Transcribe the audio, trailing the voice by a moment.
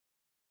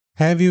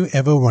Have you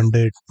ever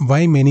wondered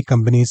why many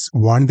companies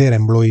want their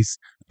employees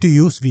to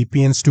use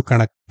VPNs to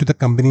connect to the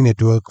company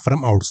network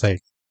from outside?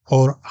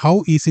 Or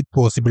how is it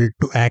possible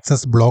to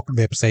access blocked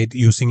website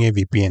using a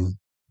VPN?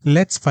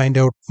 Let's find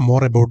out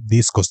more about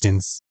these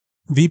questions.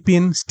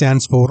 VPN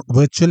stands for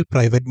Virtual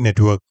Private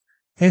Network.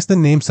 As the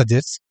name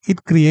suggests,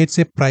 it creates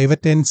a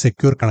private and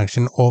secure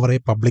connection over a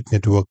public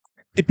network.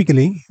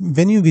 Typically,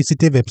 when you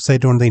visit a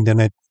website on the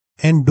internet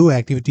and do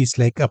activities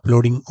like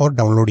uploading or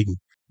downloading,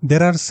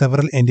 there are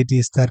several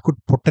entities that could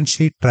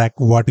potentially track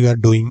what you are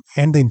doing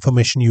and the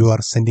information you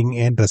are sending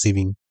and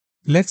receiving.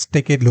 Let's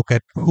take a look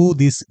at who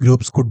these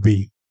groups could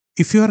be.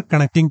 If you are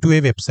connecting to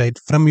a website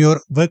from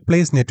your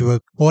workplace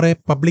network or a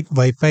public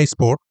Wi-Fi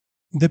spot,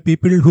 the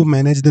people who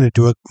manage the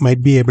network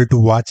might be able to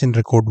watch and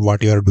record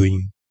what you are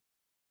doing.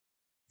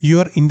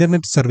 Your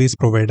internet service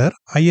provider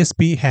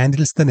 (ISP)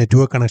 handles the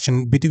network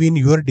connection between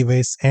your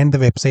device and the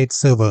website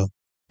server.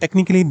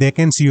 Technically, they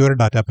can see your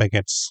data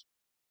packets.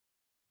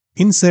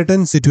 In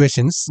certain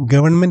situations,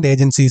 government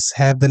agencies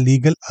have the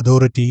legal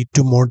authority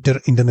to monitor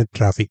internet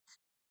traffic.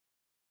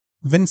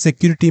 When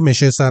security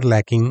measures are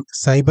lacking,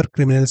 cyber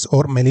criminals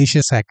or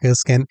malicious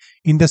hackers can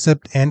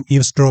intercept and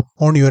eavesdrop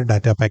on your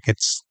data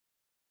packets.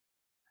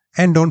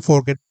 And don't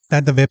forget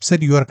that the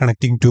website you are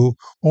connecting to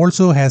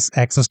also has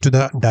access to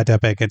the data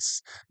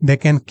packets. They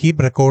can keep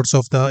records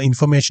of the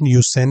information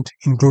you sent,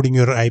 including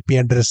your IP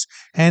address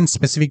and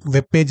specific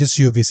web pages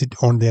you visit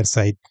on their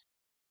site.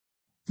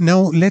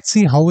 Now let's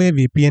see how a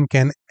VPN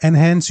can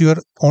enhance your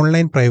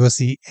online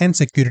privacy and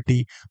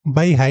security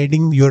by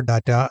hiding your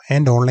data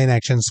and online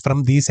actions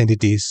from these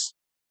entities.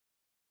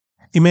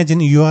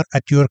 Imagine you are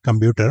at your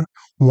computer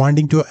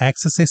wanting to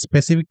access a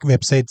specific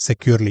website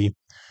securely.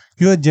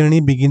 Your journey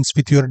begins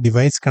with your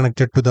device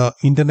connected to the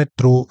internet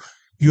through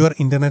your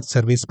internet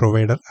service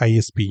provider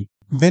 (ISP).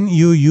 When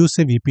you use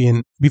a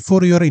VPN,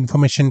 before your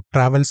information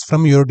travels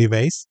from your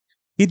device,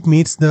 it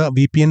meets the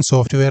VPN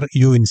software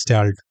you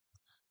installed.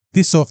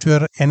 This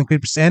software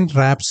encrypts and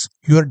wraps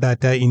your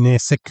data in a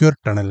secure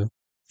tunnel.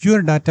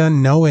 Your data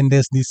now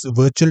enters this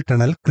virtual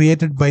tunnel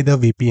created by the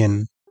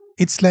VPN.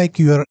 It's like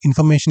your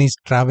information is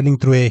traveling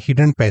through a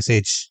hidden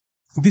passage.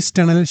 This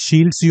tunnel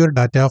shields your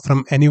data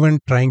from anyone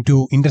trying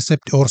to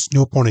intercept or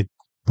snoop on it,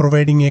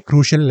 providing a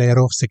crucial layer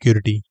of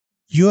security.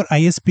 Your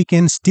ISP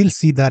can still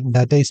see that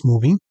data is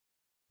moving,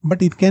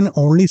 but it can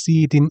only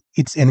see it in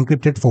its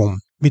encrypted form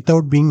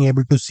without being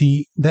able to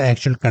see the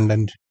actual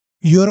content.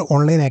 Your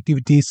online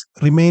activities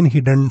remain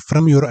hidden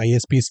from your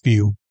ISP's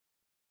view.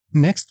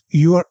 Next,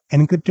 your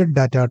encrypted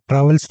data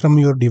travels from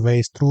your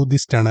device through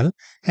this tunnel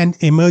and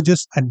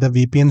emerges at the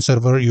VPN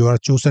server you are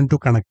chosen to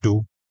connect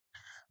to.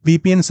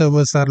 VPN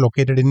servers are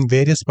located in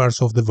various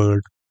parts of the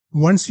world.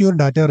 Once your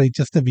data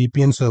reaches the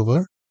VPN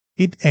server,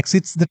 it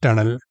exits the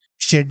tunnel,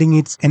 shedding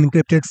its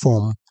encrypted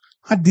form.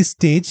 At this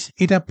stage,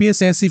 it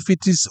appears as if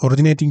it is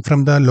originating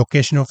from the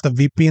location of the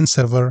VPN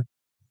server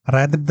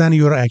rather than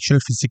your actual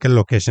physical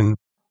location.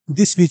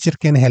 This feature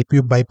can help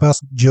you bypass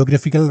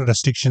geographical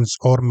restrictions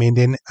or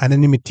maintain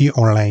anonymity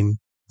online.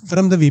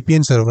 From the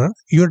VPN server,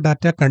 your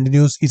data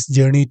continues its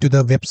journey to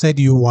the website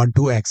you want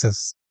to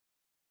access.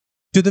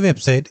 To the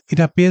website, it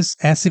appears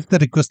as if the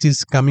request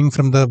is coming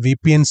from the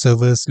VPN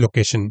server's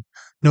location,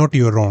 not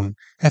your own,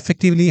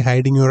 effectively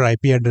hiding your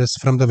IP address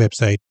from the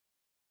website.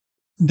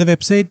 The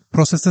website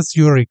processes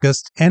your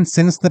request and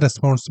sends the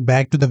response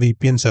back to the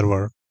VPN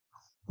server.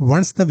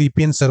 Once the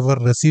VPN server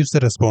receives the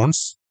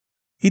response,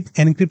 it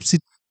encrypts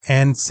it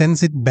and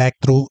sends it back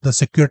through the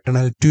secure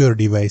tunnel to your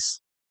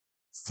device.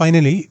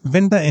 Finally,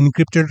 when the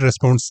encrypted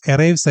response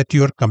arrives at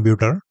your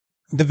computer,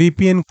 the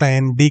VPN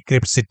client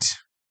decrypts it,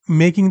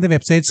 making the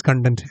website's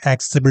content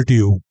accessible to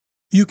you.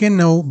 You can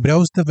now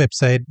browse the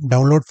website,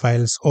 download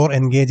files, or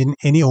engage in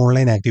any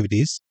online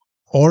activities,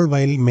 all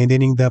while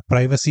maintaining the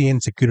privacy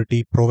and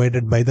security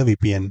provided by the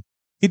VPN.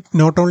 It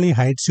not only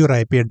hides your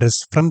IP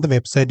address from the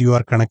website you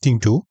are connecting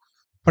to,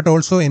 but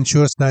also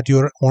ensures that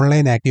your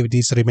online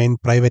activities remain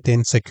private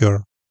and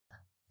secure.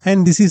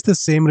 And this is the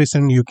same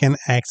reason you can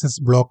access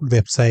blocked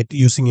website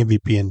using a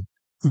VPN.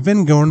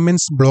 When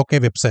governments block a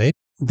website,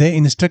 they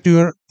instruct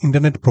your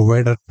internet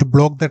provider to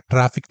block the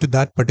traffic to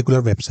that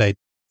particular website.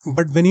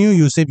 But when you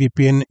use a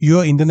VPN,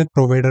 your internet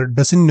provider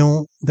doesn't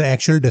know the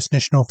actual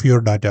destination of your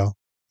data.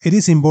 It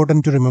is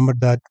important to remember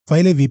that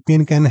while a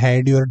VPN can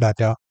hide your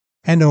data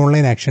and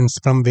online actions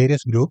from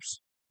various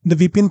groups, the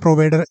VPN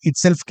provider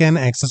itself can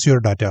access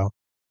your data.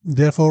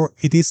 Therefore,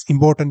 it is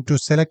important to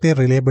select a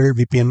reliable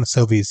VPN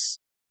service.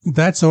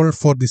 That's all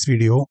for this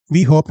video.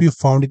 We hope you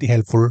found it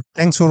helpful.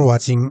 Thanks for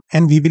watching,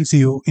 and we will see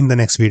you in the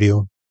next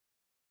video.